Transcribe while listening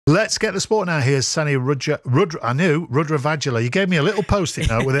Let's get the sport now. Here's Sanny Rudravajhala. You gave me a little post-it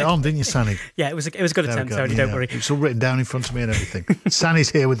note with it on, didn't you, Sanny? Yeah, it was a good attempt, Tony, don't worry. It's all written down in front of me and everything. Sanny's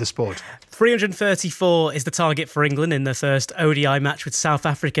here with the sport. 334 is the target for England in the first ODI match with South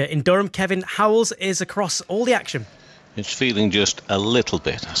Africa in Durham. Kevin Howells is across all the action. It's feeling just a little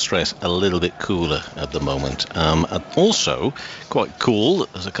bit, a little bit cooler at the moment. And also quite cool,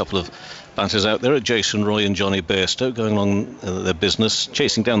 there's a couple of batters out there at Jason Roy and Johnny Bairstow going along their business,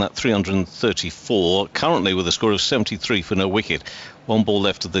 chasing down that 334, currently with a score of 73 for no wicket. One ball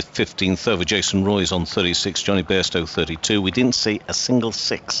left of the 15th over. Jason Roy's on 36, Johnny Bairstow 32. We didn't see a single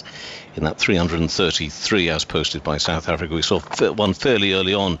six in that 333 as posted by South Africa. We saw one fairly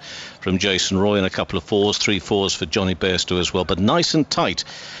early on from Jason Roy and a couple of fours, 3 fours for Johnny Bairstow as well, but nice and tight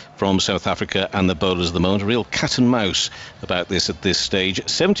from South Africa and the bowlers at the moment. A real cat and mouse about this at this stage.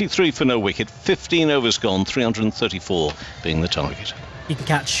 73 for no wicket, 15 overs gone, 334 being the target. You can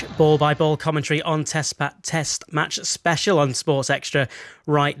catch ball-by-ball commentary on Test Match Special on Sports Extra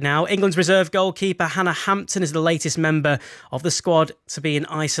right now. England's reserve goalkeeper Hannah Hampton is the latest member of the squad to be in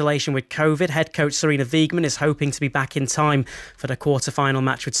isolation with COVID. Head coach Sarina Wiegman is hoping to be back in time for the quarter-final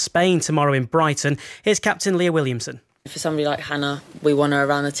match with Spain tomorrow in Brighton. Here's captain Leah Williamson. For somebody like Hannah, we want her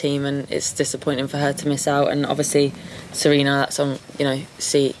around the team, and it's disappointing for her to miss out. And obviously, Sarina, that's on,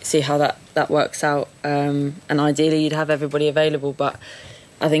 see how that works out. And ideally, you'd have everybody available. But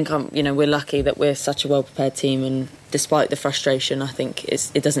I think we're lucky that we're such a well-prepared team, and despite the frustration, I think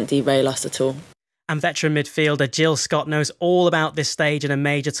it doesn't derail us at all. And veteran midfielder Jill Scott knows all about this stage in a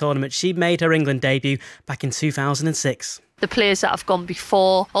major tournament. She made her England debut back in 2006. The players that have gone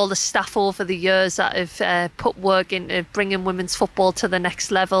before, all the staff over the years that have put work into bringing women's football to the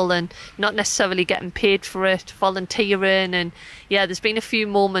next level and not necessarily getting paid for it, volunteering. And yeah, there's been a few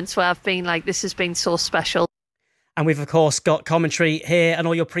moments where I've been like, this has been so special. And we've, of course, got commentary here and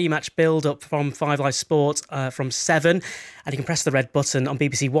all your pre-match build-up from 5 Live Sport from 7. And you can press the red button on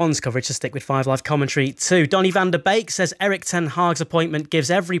BBC One's coverage to stick with 5 Live commentary too. Donny van der Beek says Erik ten Hag's appointment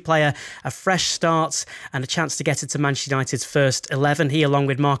gives every player a fresh start and a chance to get into Manchester United's first 11. He, along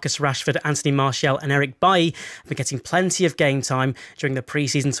with Marcus Rashford, Anthony Martial and Eric Bailly, have been getting plenty of game time during the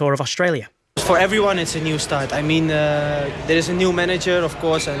pre-season tour of Australia. For everyone, it's a new start. I mean, there is a new manager, of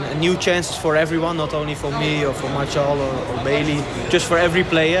course, and new chances for everyone, not only for me or for Martial or Bailey, just for every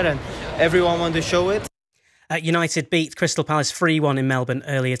player, and everyone wants to show it. United beat Crystal Palace 3-1 in Melbourne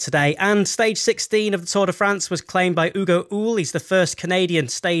earlier today. And stage 16 of the Tour de France was claimed by Hugo Hull. He's the first Canadian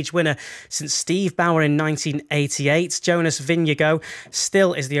stage winner since Steve Bauer in 1988. Jonas Vingegaard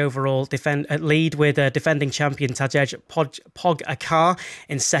still is the overall lead, with defending champion Tadej Pogacar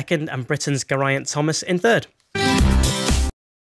in second and Britain's Geraint Thomas in third.